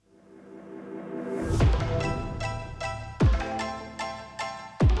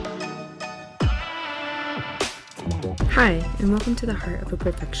Hi, and welcome to the Heart of a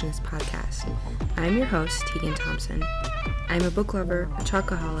Perfectionist podcast. I'm your host, Tegan Thompson. I'm a book lover, a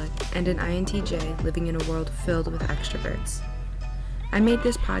chocoholic, and an INTJ living in a world filled with extroverts. I made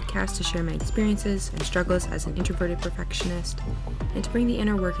this podcast to share my experiences and struggles as an introverted perfectionist, and to bring the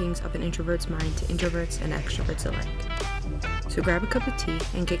inner workings of an introvert's mind to introverts and extroverts alike. So grab a cup of tea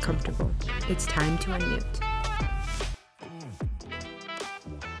and get comfortable. It's time to unmute.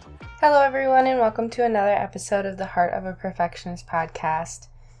 Hello everyone, and welcome to another episode of the Heart of a Perfectionist podcast.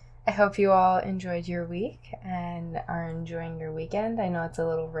 I hope you all enjoyed your week and are enjoying your weekend. I know it's a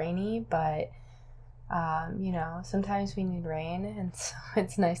little rainy, but sometimes we need rain, and so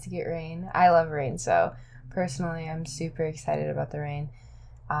it's nice to get rain. I love rain, so personally I'm super excited about the rain.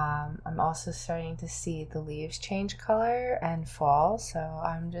 I'm also starting to see the leaves change color and fall, so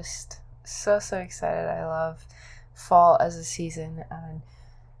I'm just so excited. I love fall as a season, and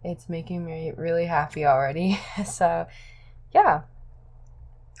it's making me really happy already. So, yeah.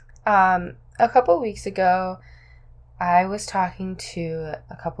 A couple weeks ago, I was talking to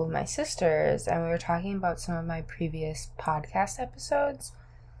a couple of my sisters, and we were talking about some of my previous podcast episodes.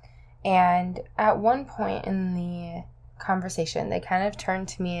 And at one point in the conversation, they kind of turned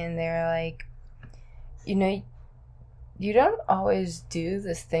to me and they were like, you don't always do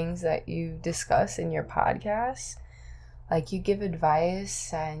the things that you discuss in your podcast. Like, you give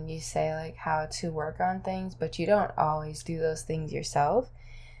advice and you say, like, how to work on things, but you don't always do those things yourself.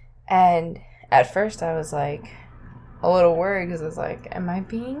 And at first I was, like, a little worried because I was like, am I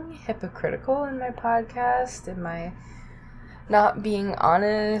being hypocritical in my podcast? Am I not being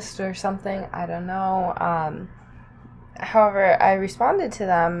honest or something? I don't know. However, I responded to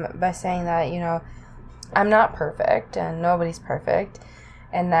them by saying that, I'm not perfect and nobody's perfect,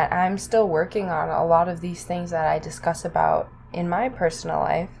 and that I'm still working on a lot of these things that I discuss about in my personal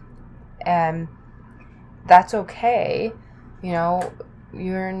life, and that's okay.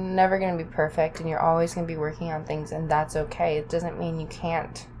 You're never going to be perfect, and you're always going to be working on things, and that's okay. It doesn't mean you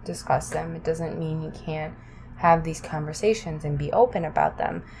can't discuss them. It doesn't mean you can't have these conversations and be open about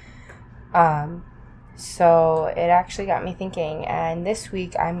them. So it actually got me thinking, and this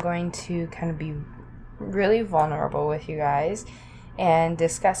week I'm going to kind of be really vulnerable with you guys and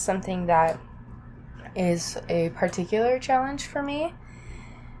discuss something that is a particular challenge for me,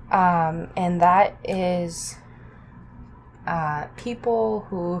 and that is people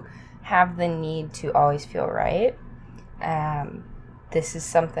who have the need to always feel right. This is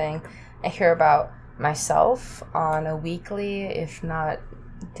something I hear about myself on a weekly, if not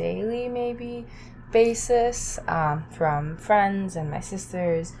daily maybe, basis, from friends and my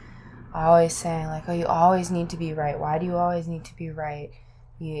sisters. Always saying, like, oh, you always need to be right. Why do you always need to be right?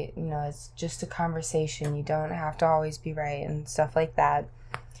 It's just a conversation. You don't have to always be right, and stuff like that.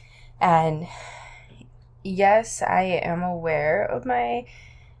 And yes, I am aware of my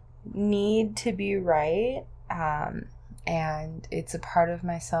need to be right. And it's a part of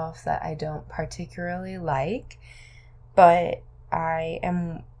myself that I don't particularly like, but I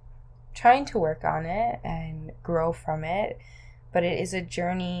am trying to work on it and grow from it. But it is a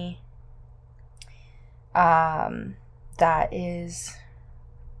journey that is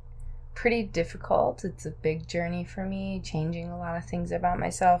pretty difficult. It's a big journey for me, changing a lot of things about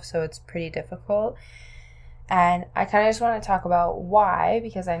myself, so it's pretty difficult. And I kind of just want to talk about why,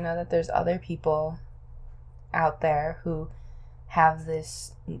 because I know that there's other people out there who have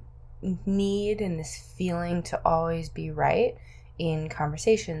this need and this feeling to always be right in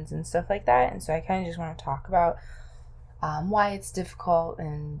conversations and stuff like that. And so I kind of just want to talk about why it's difficult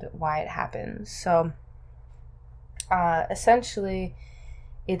and why it happens. So essentially,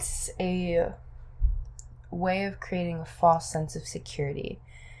 it's a way of creating a false sense of security.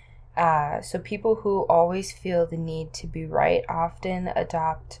 So people who always feel the need to be right often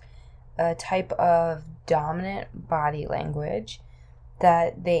adopt a type of dominant body language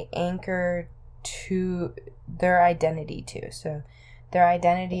that they anchor to their identity to. So their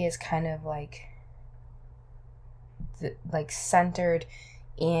identity is kind of like centered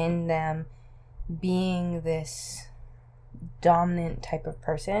in them being this dominant type of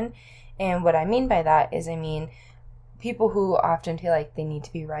person. And what I mean by that is, people who often feel like they need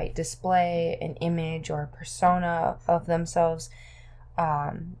to be right display an image or a persona of themselves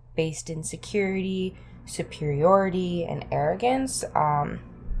based in security, superiority, and arrogance,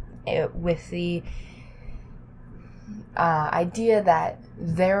 with the idea that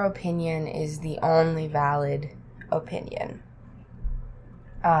their opinion is the only valid opinion.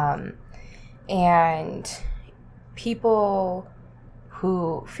 And people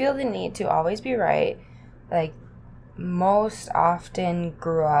who feel the need to always be right, like, most often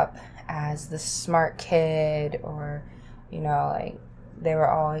grew up as the smart kid or like they were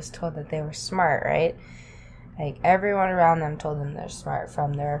always told that they were smart, right? Like everyone around them told them they're smart,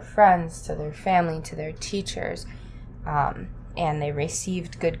 from their friends to their family to their teachers. And they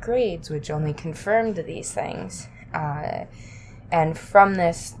received good grades, which only confirmed these things. And from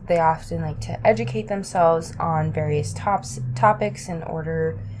this, they often like to educate themselves on various topics in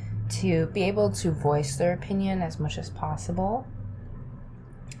order to be able to voice their opinion as much as possible.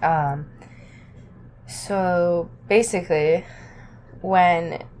 So basically,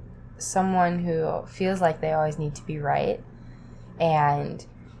 when someone who feels like they always need to be right and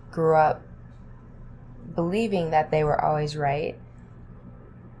grew up believing that they were always right,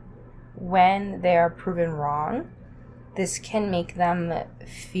 when they are proven wrong, this can make them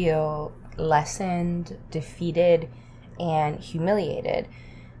feel lessened, defeated, and humiliated.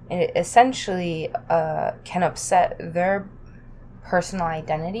 It essentially can upset their personal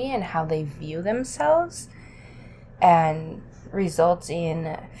identity and how they view themselves, and results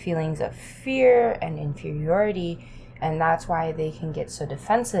in feelings of fear and inferiority. And that's why they can get so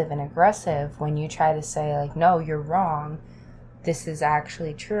defensive and aggressive when you try to say, like, no, you're wrong, this is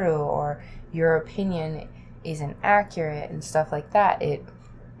actually true, or your opinion isn't accurate, and stuff like that. It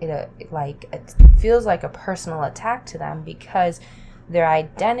feels like a personal attack to them, because their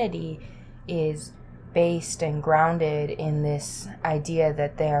identity is based and grounded in this idea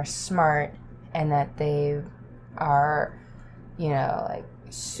that they are smart and that they are, like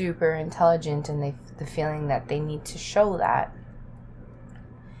super intelligent, and the feeling that they need to show that.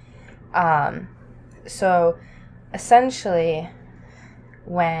 So essentially,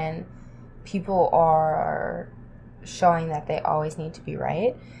 when people are showing that they always need to be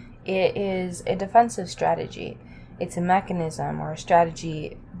right, it is a defensive strategy. It's a mechanism or a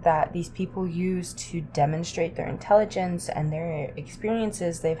strategy that these people use to demonstrate their intelligence and their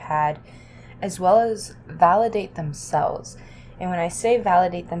experiences they've had, as well as validate themselves. And when I say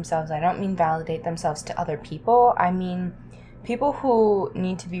validate themselves, I don't mean validate themselves to other people. I mean people who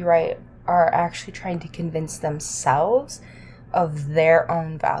need to be right are actually trying to convince themselves of their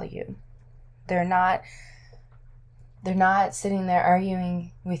own value. They're not sitting there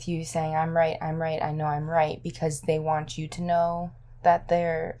arguing with you saying, I'm right, I know I'm right, because they want you to know that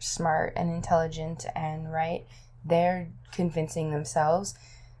they're smart and intelligent and right. They're convincing themselves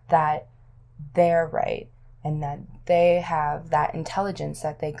that they're right and that they have that intelligence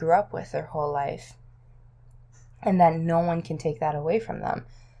that they grew up with their whole life, and that no one can take that away from them.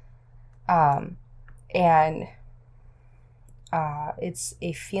 It's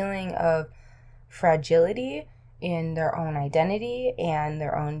a feeling of fragility in their own identity and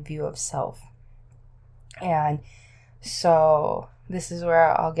their own view of self. And so this is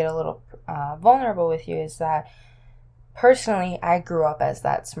where I'll get a little vulnerable with you, is that personally, I grew up as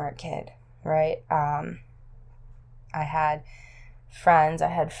that smart kid, right? I had friends, I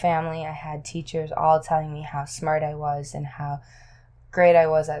had family, I had teachers all telling me how smart I was and how great I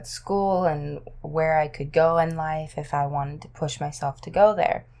was at school and where I could go in life if I wanted to push myself to go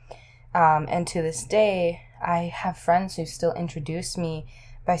there. And to this day, I have friends who still introduce me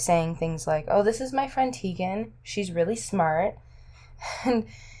by saying things like, oh, this is my friend Tegan, she's really smart. And,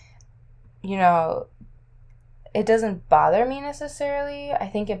 it doesn't bother me necessarily. I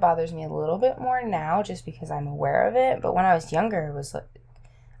think it bothers me a little bit more now just because I'm aware of it. But when I was younger, it was like,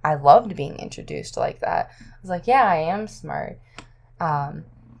 I loved being introduced like that. I was like, yeah, I am smart. And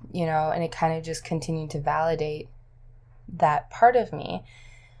it kind of just continued to validate that part of me.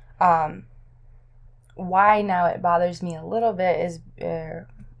 Why now it bothers me a little bit is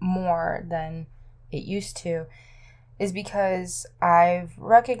more than it used to, is because I've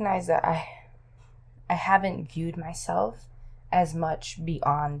recognized that I haven't viewed myself as much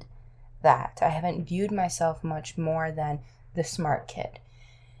beyond that. I haven't viewed myself much more than the smart kid.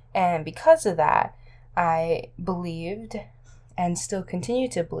 And because of that, I believed and still continue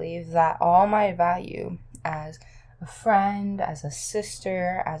to believe that all my value as a friend, as a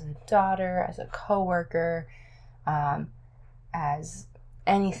sister, as a daughter, as a coworker, as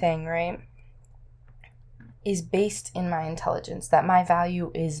anything, right, is based in my intelligence, that my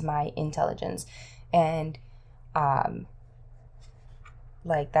value is my intelligence. And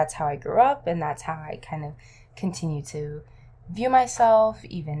that's how I grew up, and that's how I kind of continue to view myself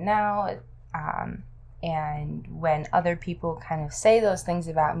even now. And when other people kind of say those things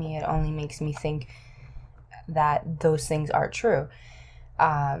about me, it only makes me think that those things are true.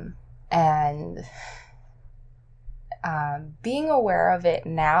 Being aware of it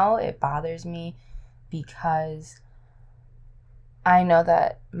now, it bothers me because I know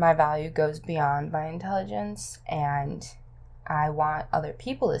that my value goes beyond my intelligence, and I want other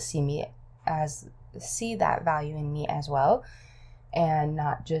people to see me as see that value in me as well, and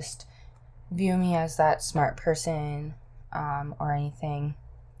not just view me as that smart person or anything,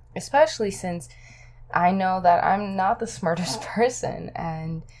 especially since I know that I'm not the smartest person,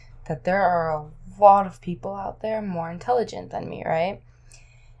 and that there are a lot of people out there more intelligent than me, right?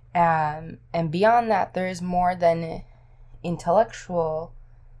 And beyond that, there is more than intellectual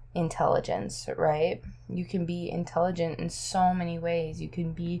intelligence, right? You can be intelligent in so many ways. You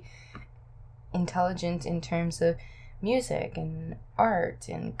can be intelligent in terms of music and art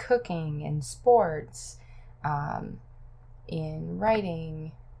and cooking and sports, in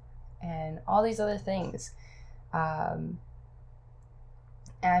writing and all these other things. And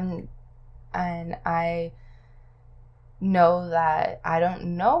I know that I don't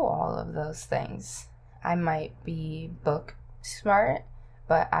know all of those things. I might be book smart,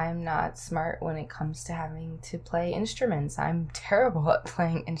 but I'm not smart when it comes to having to play instruments. I'm terrible at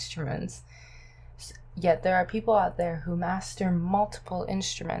playing instruments. Yet there are people out there who master multiple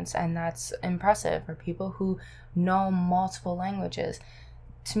instruments, and that's impressive. Or people who know multiple languages.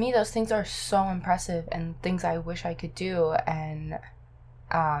 To me, those things are so impressive and things I wish I could do. And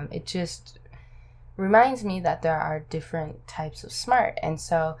it just reminds me that there are different types of smart. And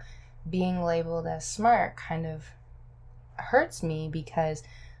so being labeled as smart kind of hurts me, because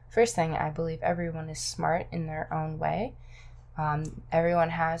first thing, I believe everyone is smart in their own way. Everyone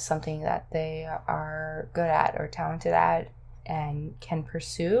has something that they are good at or talented at and can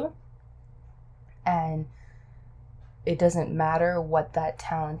pursue. And it doesn't matter what that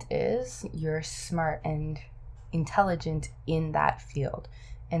talent is, you're smart and intelligent in that field.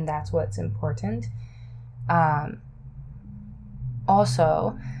 And that's what's important.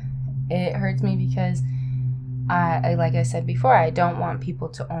 Also, it hurts me because I, like I said before, I don't want people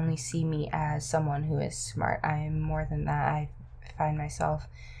to only see me as someone who is smart. I am more than that. I find myself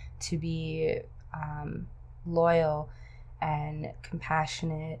to be loyal and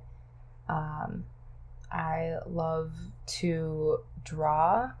compassionate. I love to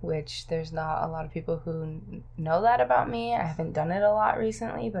draw, which there's not a lot of people who know that about me. I haven't done it a lot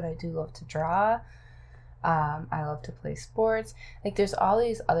recently, but I do love to draw. I love to play sports. Like, there's all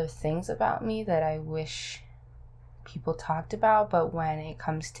these other things about me that I wish people talked about, but when it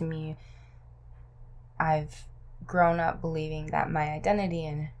comes to me, I've grown up believing that my identity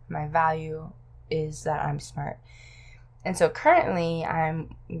and my value is that I'm smart. And so currently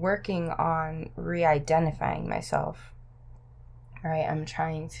I'm working on re-identifying myself. Right? I'm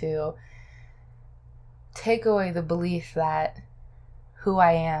trying to take away the belief that who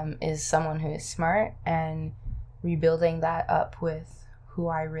I am is someone who is smart, and rebuilding that up with who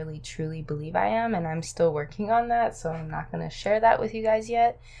I really truly believe I am. And I'm still working on that, so I'm not going to share that with you guys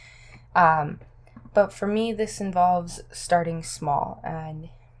yet. But for me, this involves starting small. And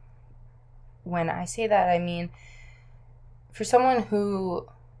when I say that, I mean, for someone who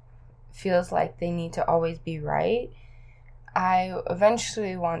feels like they need to always be right, I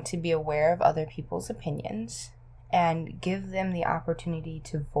eventually want to be aware of other people's opinions and give them the opportunity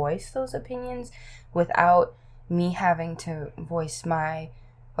to voice those opinions without me having to voice my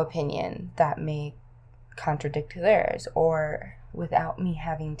opinion that may contradict theirs, or without me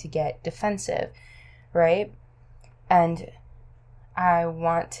having to get defensive, right? And I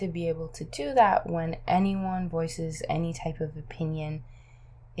want to be able to do that when anyone voices any type of opinion,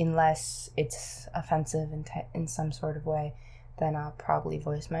 unless it's offensive in some sort of way, then I'll probably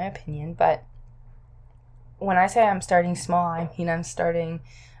voice my opinion. But when I say I'm starting small, I mean I'm starting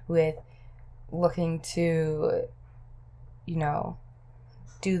with looking to,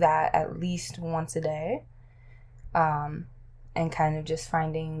 do that at least once a day, and kind of just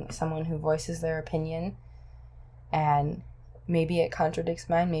finding someone who voices their opinion, and maybe it contradicts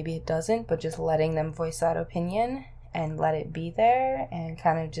mine, maybe it doesn't, but just letting them voice that opinion and let it be there, and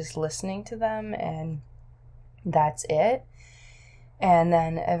kind of just listening to them, and that's it. And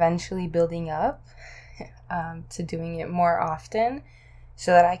then eventually building up to doing it more often,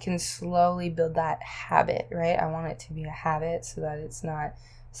 so that I can slowly build that habit, right? I want it to be a habit, so that it's not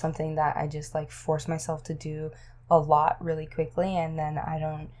something that I just force myself to do a lot really quickly, and then I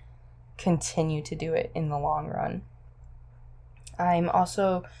don't continue to do it in the long run. I'm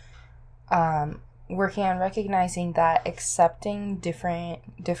also working on recognizing that accepting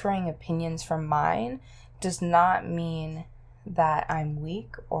differing opinions from mine does not mean that I'm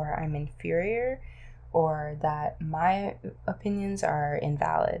weak or I'm inferior, or that my opinions are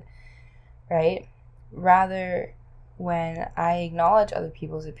invalid, right? Rather, when I acknowledge other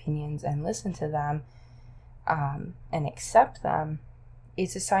people's opinions and listen to them, and accept them,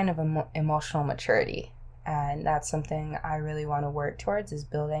 it's a sign of emotional maturity. And that's something I really want to work towards, is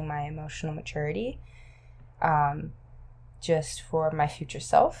building my emotional maturity, just for my future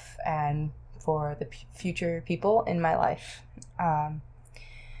self and for the future people in my life.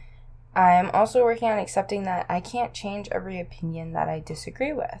 I'm also working on accepting that I can't change every opinion that I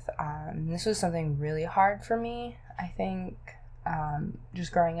disagree with. This was something really hard for me, I think,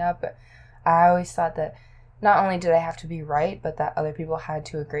 just growing up. I always thought that not only did I have to be right, but that other people had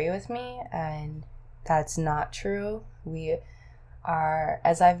to agree with me, and that's not true. We are,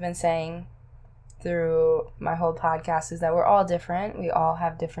 as I've been saying through my whole podcast, is that we're all different. We all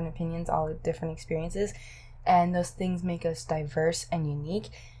have different opinions, all different experiences, and those things make us diverse and unique.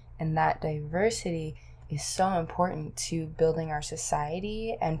 And that diversity is so important to building our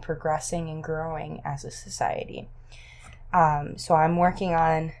society and progressing and growing as a society. So I'm working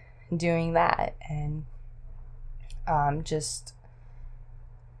on doing that, and just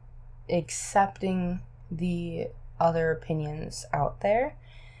accepting the other opinions out there,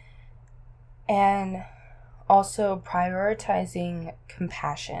 and also prioritizing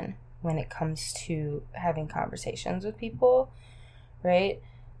compassion when it comes to having conversations with people, right?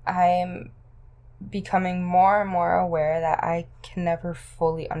 I'm becoming more and more aware that I can never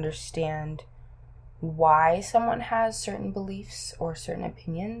fully understand why someone has certain beliefs or certain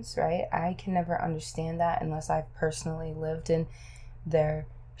opinions, right? I can never understand that unless I've personally lived in their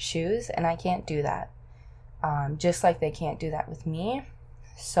shoes, and I can't do that. Just like they can't do that with me.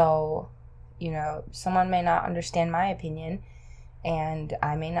 So, someone may not understand my opinion, and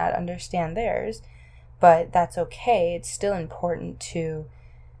I may not understand theirs, but that's okay. It's still important to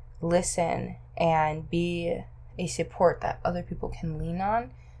listen and be a support that other people can lean on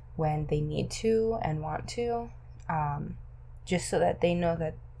when they need to and want to, just so that they know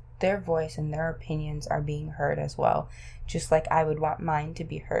that their voice and their opinions are being heard as well, just like I would want mine to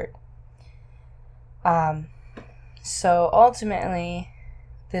be heard. So ultimately,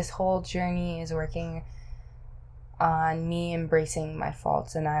 this whole journey is working on me embracing my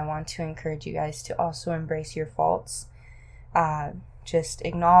faults, and I want to encourage you guys to also embrace your faults. Just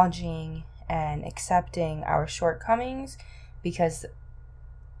acknowledging and accepting our shortcomings, because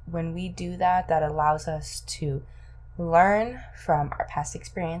when we do that, that allows us to learn from our past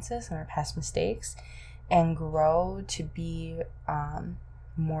experiences and our past mistakes and grow to be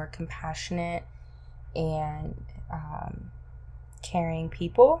more compassionate and caring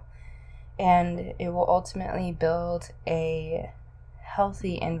people. And it will ultimately build a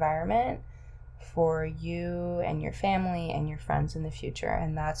healthy environment for you and your family and your friends in the future.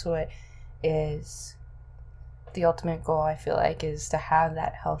 And that's what is the ultimate goal, I feel like, is to have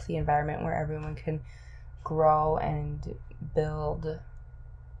that healthy environment where everyone can grow and build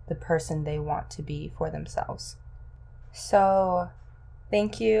the person they want to be for themselves. So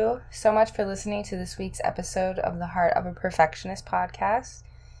thank you so much for listening to this week's episode of the Heart of a Perfectionist podcast.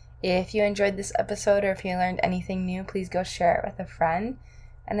 If you enjoyed this episode, or if you learned anything new, please go share it with a friend.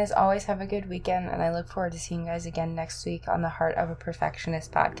 And as always, have a good weekend, and I look forward to seeing you guys again next week on the Heart of a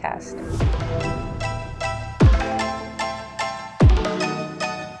Perfectionist podcast.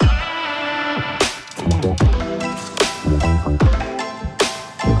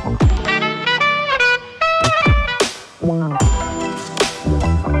 Wow.